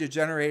ability to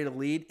generate a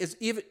lead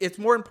it's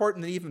more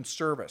important than even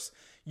service.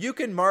 You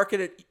can market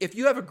it. If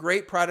you have a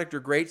great product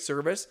or great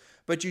service,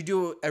 but you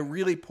do a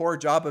really poor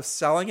job of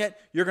selling it,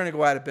 you're going to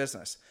go out of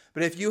business.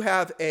 But if you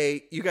have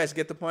you guys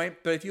get the point,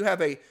 but if you have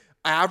a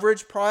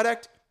average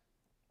product,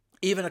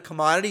 even a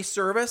commodity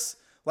service,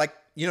 like,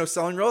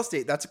 selling real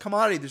estate, that's a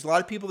commodity. There's a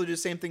lot of people that do the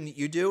same thing that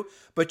you do,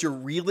 but you're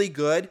really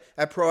good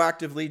at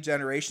proactive lead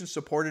generation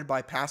supported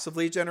by passive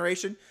lead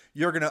generation,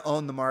 you're going to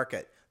own the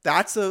market.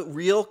 That's a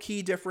real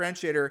key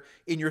differentiator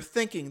in your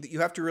thinking that you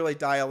have to really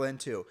dial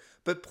into.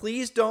 But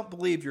please don't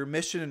believe your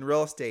mission in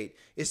real estate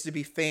is to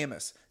be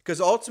famous,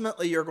 because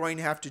ultimately you're going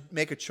to have to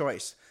make a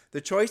choice.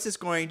 The choice is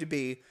going to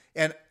be,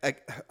 and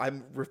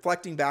I'm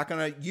reflecting back on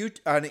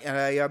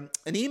an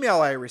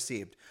email I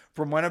received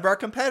from one of our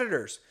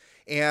competitors.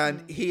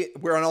 And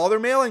we're on all their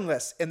mailing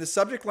lists. And the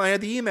subject line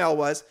of the email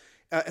was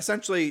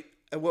essentially,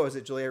 what was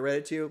it, Julie? I read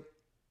it to you.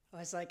 I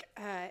was like,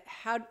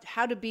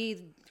 how to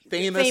be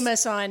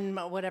famous on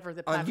whatever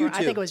the on platform. YouTube.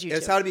 I think it was YouTube.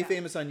 It's how to be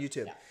famous on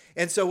YouTube. Yeah.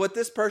 And so what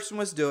this person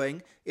was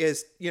doing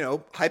is,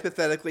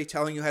 hypothetically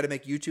telling you how to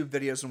make YouTube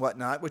videos and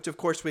whatnot, which of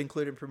course we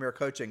include in Premier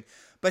Coaching.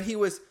 But he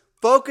was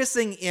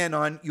focusing in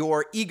on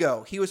your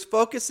ego. He was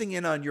focusing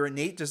in on your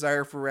innate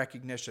desire for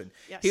recognition.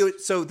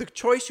 Yes. So the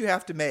choice you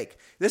have to make,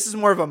 this is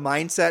more of a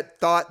mindset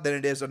thought than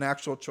it is an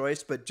actual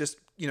choice, but just,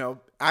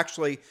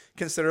 actually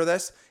consider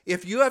this.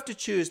 If you have to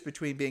choose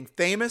between being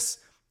famous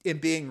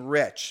and being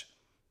rich,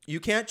 you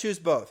can't choose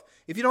both.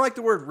 If you don't like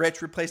the word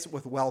rich, replace it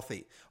with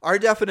wealthy. Our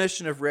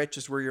definition of rich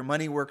is where your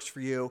money works for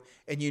you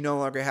and you no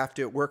longer have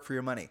to work for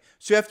your money.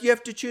 So if you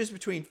have to choose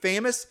between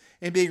famous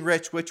and being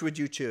rich, which would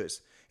you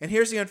choose? And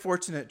here's the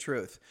unfortunate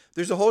truth.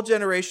 There's a whole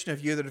generation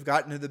of you that have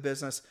gotten into the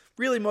business,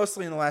 really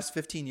mostly in the last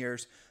 15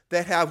 years,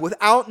 that have,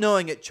 without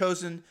knowing it,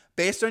 chosen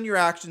based on your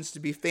actions to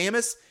be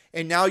famous.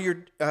 And now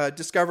you're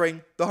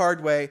discovering the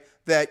hard way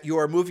that you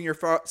are moving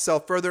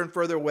yourself further and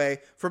further away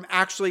from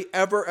actually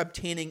ever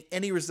obtaining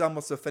any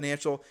resemblance of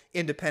financial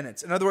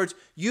independence. In other words,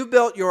 you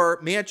built your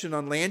mansion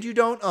on land you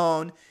don't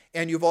own,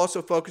 and you've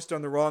also focused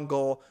on the wrong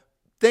goal,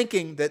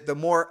 thinking that the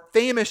more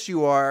famous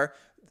you are,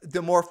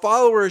 the more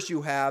followers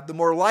you have, the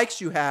more likes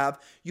you have,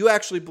 you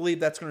actually believe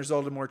that's going to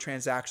result in more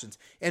transactions.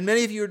 And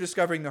many of you are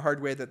discovering the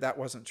hard way that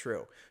wasn't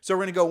true. So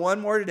we're going to go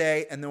one more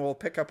today, and then we'll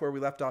pick up where we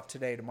left off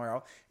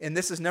tomorrow. And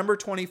this is number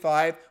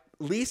 25,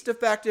 least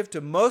effective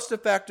to most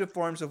effective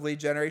forms of lead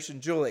generation.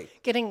 Julie.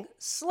 Getting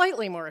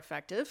slightly more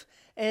effective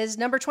is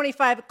number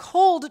 25,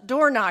 cold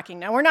door knocking.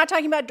 Now, we're not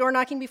talking about door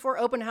knocking before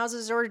open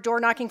houses or door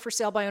knocking for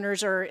sale by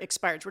owners or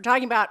expireds. We're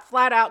talking about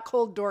flat out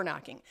cold door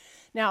knocking.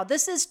 Now,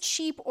 this is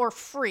cheap or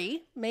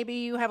free. Maybe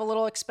you have a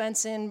little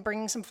expense in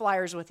bringing some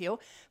flyers with you,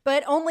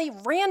 but only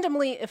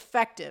randomly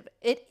effective.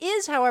 It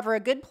is, however, a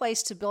good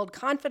place to build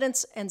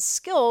confidence and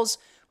skills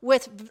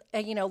with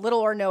little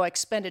or no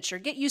expenditure.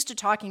 Get used to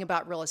talking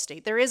about real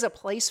estate. There is a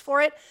place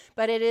for it,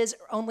 but it is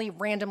only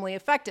randomly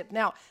effective.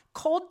 Now,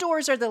 cold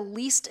doors are the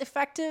least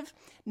effective,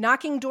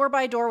 knocking door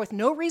by door with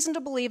no reason to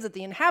believe that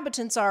the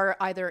inhabitants are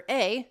either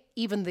A,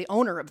 even the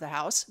owner of the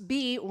house,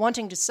 B,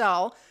 wanting to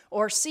sell,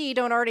 or C,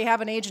 don't already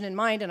have an agent in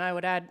mind, and I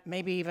would add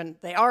maybe even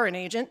they are an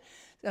agent.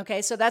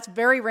 Okay, so that's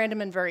very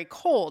random and very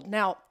cold.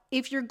 Now,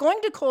 if you're going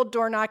to cold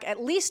door knock,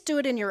 at least do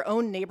it in your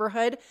own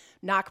neighborhood.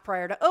 Knock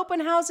prior to open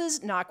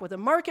houses, knock with a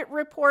market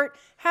report,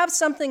 have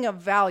something of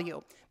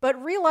value. But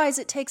realize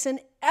it takes an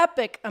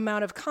epic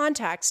amount of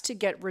contacts to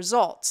get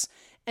results.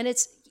 And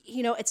it's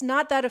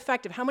not that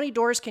effective. How many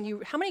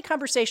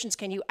conversations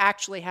can you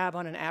actually have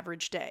on an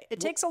average day? It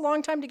takes a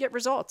long time to get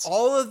results.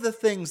 All of the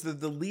things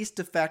that the least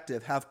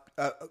effective have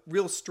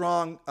real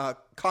strong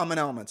common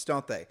elements,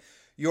 don't they?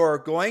 You're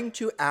going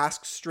to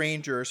ask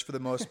strangers for the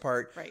most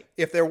part right.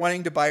 if they're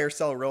wanting to buy or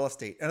sell real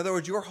estate. In other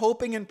words, you're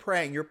hoping and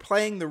praying. You're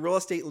playing the real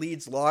estate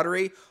leads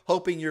lottery,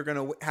 hoping you're going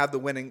to have the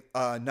winning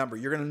number.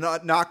 You're going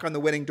to knock on the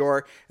winning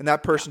door, and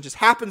that person just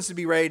happens to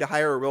be ready to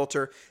hire a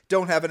realtor.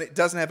 Doesn't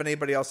have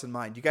anybody else in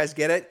mind. You guys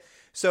get it?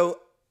 So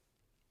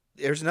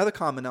there's another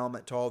common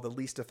element to all the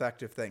least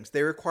effective things.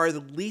 They require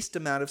the least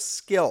amount of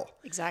skill.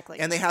 Exactly.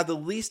 And they have the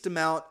least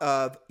amount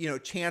of,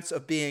 chance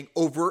of being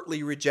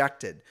overtly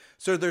rejected.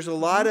 So there's a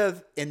lot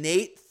of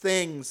innate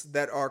things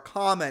that are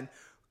common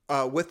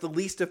with the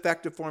least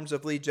effective forms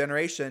of lead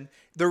generation.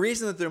 The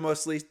reason that they're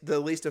the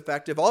least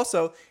effective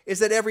also is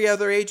that every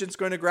other agent's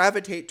going to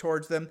gravitate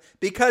towards them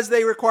because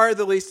they require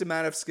the least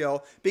amount of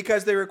skill,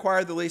 because they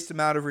require the least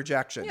amount of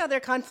rejection. Yeah, they're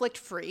conflict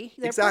free.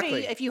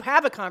 Exactly. If you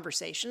have a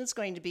conversation, it's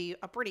going to be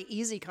a pretty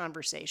easy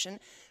conversation.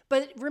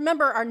 But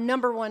remember our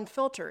number one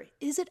filter.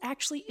 Is it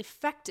actually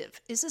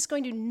effective? Is this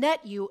going to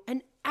net you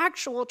an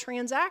actual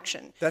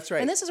transaction? That's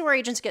right. And this is where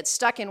agents get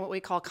stuck in what we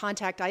call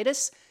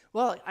contactitis.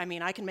 Well,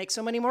 I can make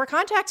so many more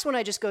contacts when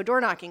I just go door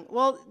knocking.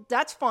 Well,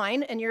 that's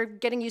fine, and you're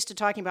getting used to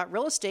talking about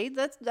real estate.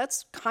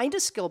 That's kind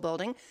of skill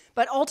building,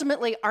 but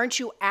ultimately, aren't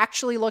you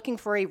actually looking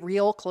for a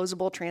real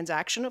closable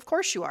transaction? Of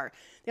course you are.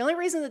 The only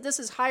reason that this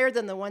is higher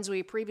than the ones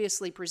we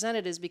previously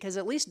presented is because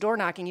at least door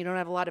knocking, you don't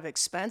have a lot of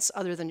expense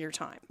other than your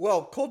time.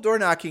 Well, cold door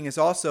knocking is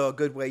also a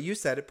good way. You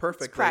said it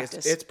perfectly. It's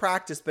practice. It's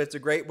practice, but it's a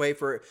great way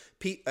for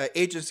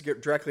agents to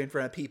get directly in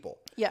front of people.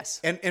 Yes.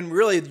 And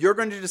really, you're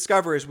going to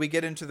discover as we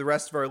get into the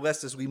rest of our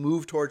list, as we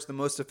move towards the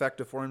most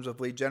effective forms of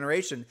lead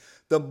generation,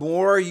 the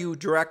more you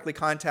directly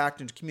contact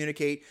and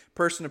communicate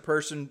person to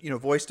person,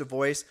 voice to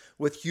voice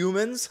with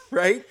humans,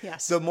 right?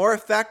 Yes. The more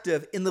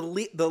effective and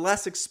the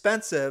less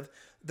expensive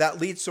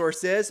that lead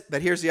source is.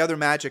 But here's the other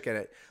magic in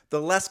it.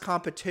 The less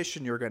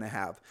competition you're going to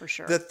have. For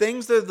sure. The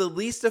things that are the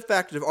least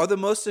effective are the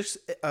most,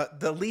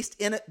 the least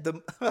in it.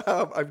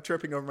 I'm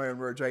tripping over my own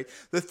words, right?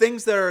 The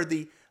things that are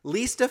the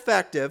least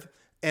effective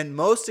and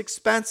most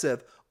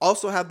expensive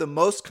also have the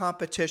most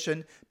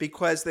competition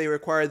because they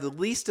require the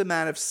least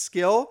amount of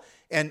skill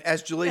And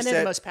as Julie and said,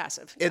 they're the most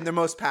passive. And they're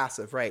most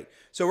passive, right?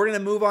 So we're going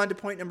to move on to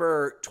point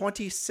number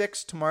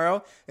 26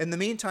 tomorrow. In the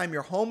meantime,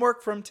 your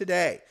homework from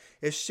today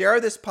is share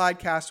this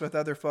podcast with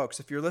other folks.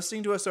 If you're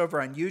listening to us over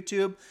on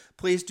YouTube,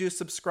 please do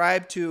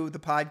subscribe to the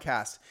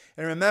podcast.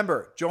 And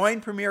remember,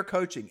 join Premier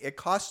Coaching. It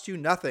costs you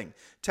nothing.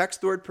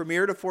 Text the word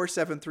Premier to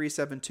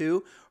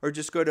 47372 or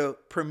just go to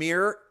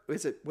Premier.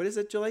 What is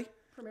it, Julie?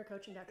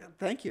 PremierCoaching.com.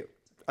 Thank you.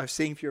 I'm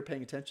seeing if you're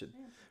paying attention.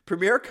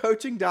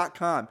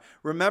 PremierCoaching.com.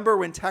 Remember,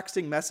 when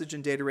texting, message,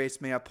 and data rates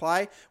may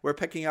apply. We're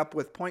picking up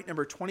with point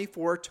number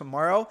 24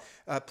 tomorrow.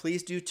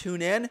 Please do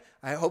tune in.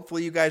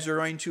 Hopefully you guys are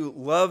going to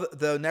love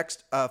the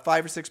next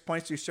 5 or 6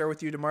 points we share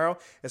with you tomorrow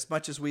as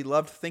much as we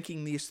loved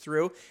thinking these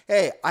through.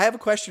 Hey, I have a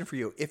question for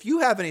you. If you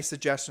have any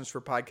suggestions for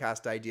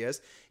podcast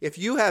ideas, if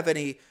you have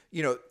any,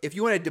 if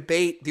you want to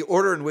debate the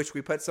order in which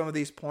we put some of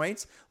these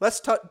points, let's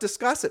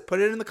discuss it.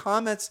 Put it in the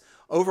comments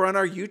over on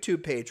our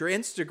YouTube page or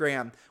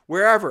Instagram,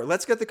 wherever.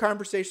 Let's get the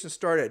conversation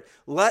started.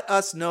 Let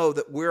us know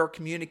that we're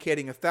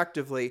communicating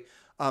effectively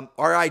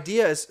our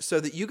ideas so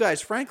that you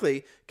guys,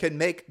 frankly, can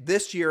make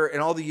this year and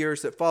all the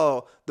years that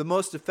follow the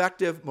most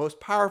effective,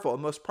 most powerful,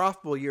 and most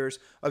profitable years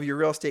of your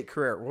real estate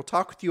career. We'll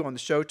talk with you on the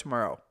show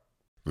tomorrow.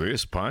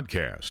 This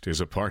podcast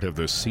is a part of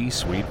the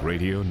C-Suite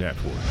Radio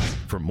Network.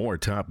 For more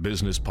top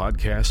business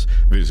podcasts,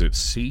 visit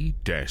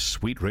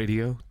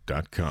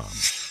c-suiteradio.com.